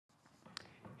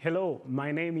Hello,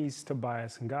 my name is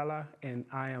Tobbias Ngala, and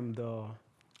I am the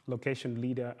location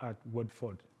leader at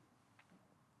Woodford.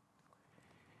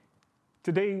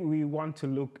 Today, we want to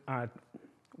look at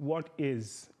what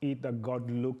is it that God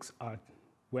looks at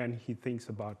when he thinks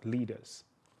about leaders.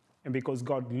 And because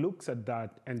God looks at that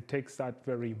and takes that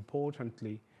very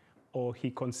importantly, or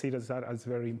he considers that as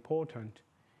very important,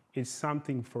 it's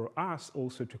something for us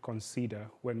also to consider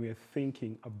when we're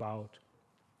thinking about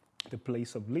the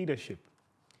place of leadership.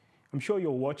 I'm sure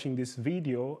you're watching this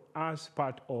video as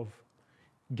part of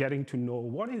getting to know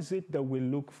what is it that we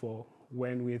look for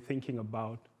when we're thinking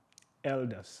about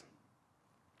elders,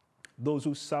 those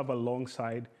who serve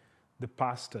alongside the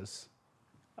pastors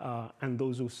and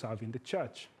those who serve in the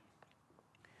church.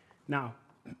 Now,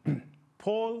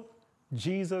 Paul,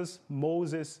 Jesus,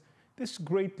 Moses, these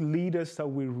great leaders that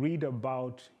we read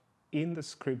about in the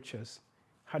scriptures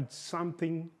had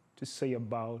something to say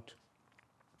about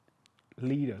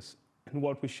leaders and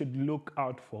what we should look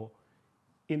out for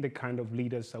in the kind of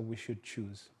leaders that we should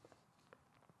choose.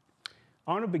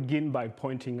 I want to begin by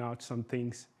pointing out some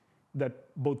things that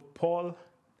both Paul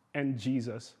and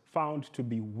Jesus found to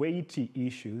be weighty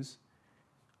issues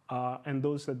and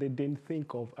those that they didn't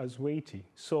think of as weighty.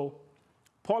 So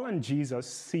Paul and Jesus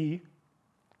see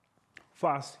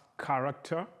first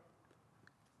character,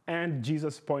 and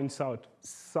Jesus points out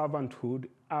servanthood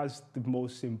as the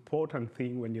most important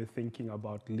thing when you're thinking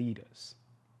about leaders.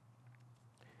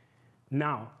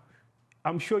 Now,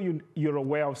 I'm sure you're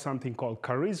aware of something called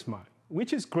charisma,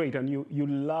 which is great, and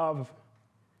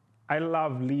I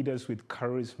love leaders with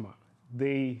charisma.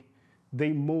 They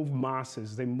move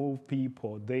masses, they move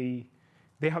people, they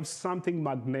have something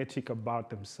magnetic about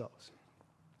themselves.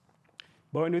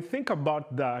 But when you think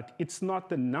about that, it's not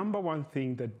the number one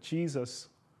thing that Jesus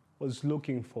was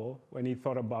looking for when he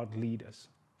thought about leaders.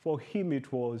 For him,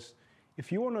 it was,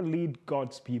 if you want to lead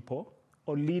God's people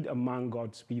or lead among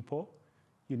God's people,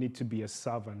 you need to be a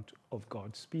servant of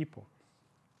God's people.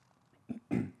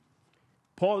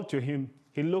 Paul, to him,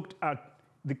 he looked at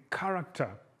the character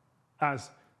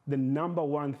as the number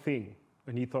one thing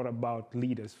when he thought about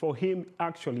leaders. For him,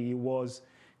 actually, it was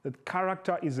that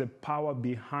character is a power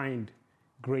behind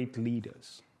great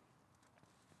leaders.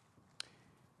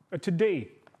 But today,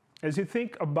 as you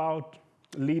think about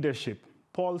leadership,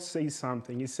 Paul says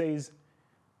something. He says,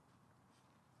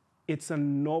 it's a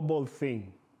noble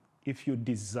thing if you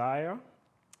desire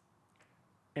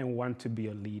and want to be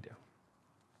a leader.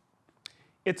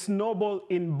 It's noble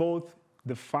in both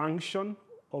the function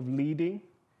of leading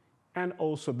and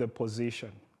also the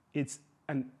position. It's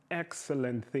an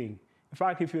excellent thing. In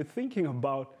fact, if you're thinking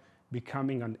about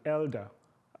becoming an elder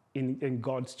in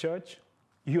God's church,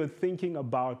 you're thinking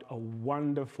about a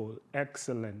wonderful,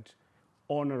 excellent,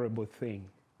 honorable thing.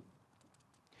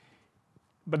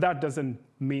 But that doesn't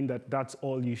mean that that's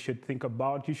all you should think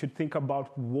about. You should think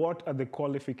about what are the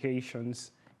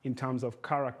qualifications in terms of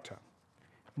character.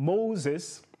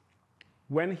 Moses,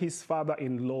 when his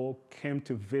father-in-law came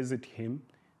to visit him,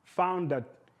 found that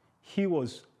he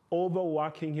was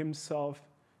overworking himself,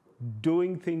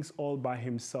 doing things all by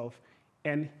himself,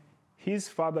 and his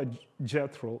father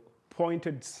Jethro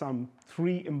pointed some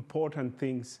 3 important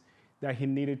things that he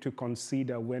needed to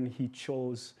consider when he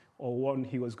chose or when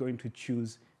he was going to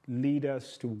choose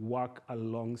leaders to work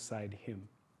alongside him.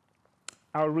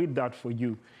 I'll read that for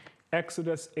you.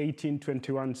 Exodus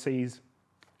 18:21 says,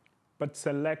 "But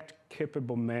select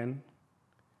capable men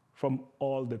from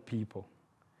all the people,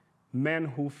 men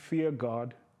who fear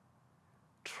God,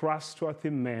 trustworthy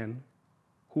men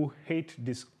who hate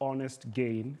dishonest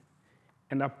gain,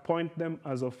 and appoint them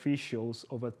as officials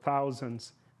over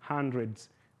thousands, hundreds,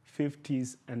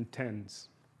 fifties, and tens."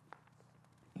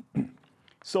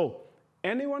 So,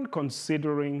 anyone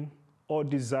considering or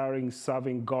desiring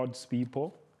serving God's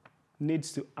people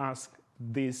needs to ask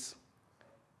these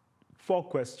 4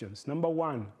 questions. Number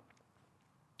 1,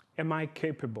 am I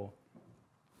capable?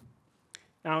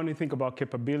 Now, when you think about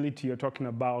capability, you're talking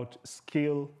about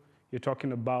skill, you're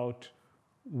talking about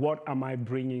what am I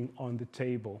bringing on the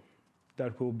table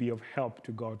that will be of help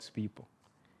to God's people.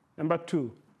 Number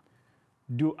 2,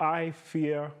 do I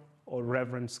fear or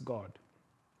reverence God?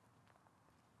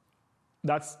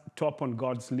 That's top on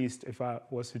God's list if I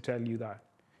was to tell you that.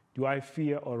 Do I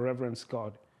fear or reverence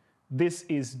God? This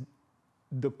is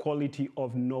the quality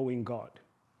of knowing God.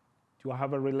 Do I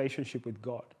have a relationship with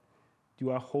God?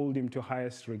 Do I hold him to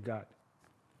highest regard?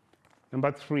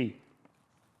 Number 3,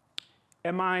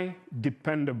 am I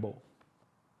dependable?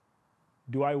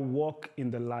 Do I walk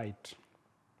in the light?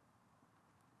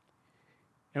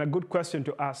 And a good question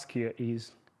to ask here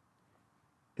is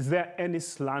there any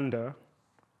slander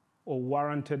or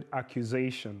warranted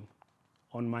accusation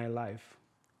on my life?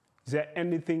 Is there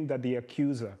anything that the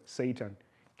accuser, Satan,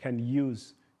 can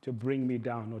use to bring me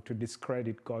down or to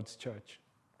discredit God's church?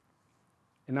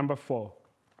 And number 4,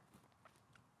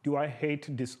 do I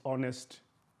hate dishonest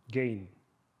gain,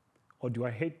 or do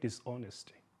I hate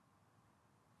dishonesty?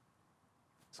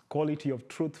 It's a quality of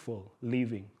truthful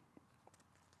living.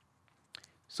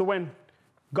 So when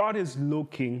God is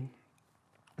looking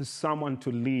for someone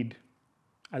to lead,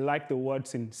 I like the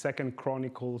words in 2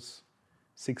 Chronicles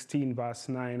 16, verse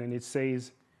 9, and it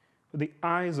says, "The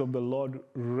eyes of the Lord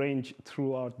range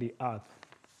throughout the earth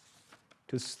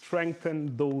to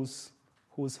strengthen those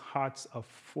whose hearts are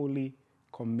fully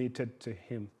committed to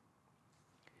Him."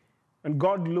 When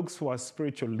God looks for a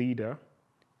spiritual leader,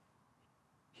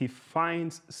 He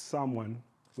finds someone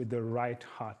with the right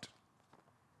heart.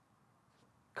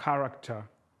 Character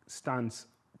stands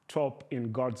top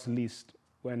in God's list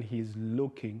when He's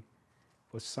looking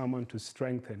for someone to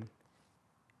strengthen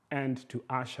and to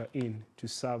usher in to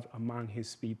serve among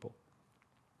His people.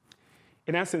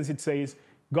 In essence, it says,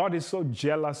 God is so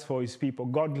jealous for His people.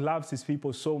 God loves His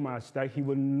people so much that He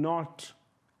will not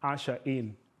usher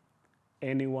in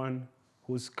anyone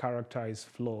whose character is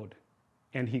flawed.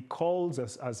 And He calls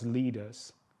us as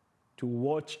leaders to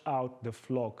watch out the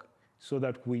flock so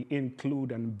that we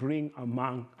include and bring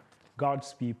among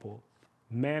God's people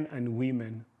men and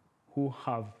women who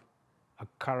have a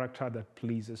character that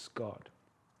pleases God.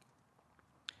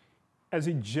 As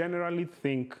we generally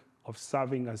think of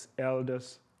serving as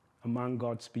elders among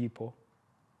God's people,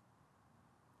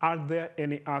 are there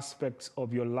any aspects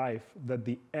of your life that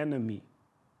the enemy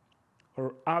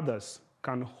or others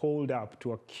can hold up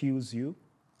to accuse you?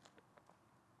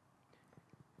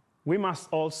 We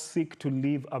must all seek to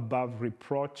live above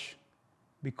reproach,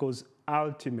 because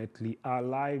ultimately our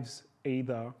lives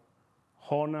either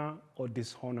honor or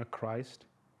dishonor Christ.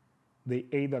 They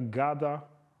either gather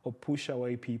or push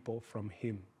away people from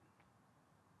Him.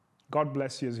 God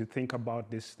bless you as you think about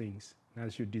these things and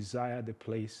as you desire the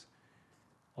place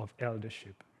of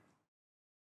eldership.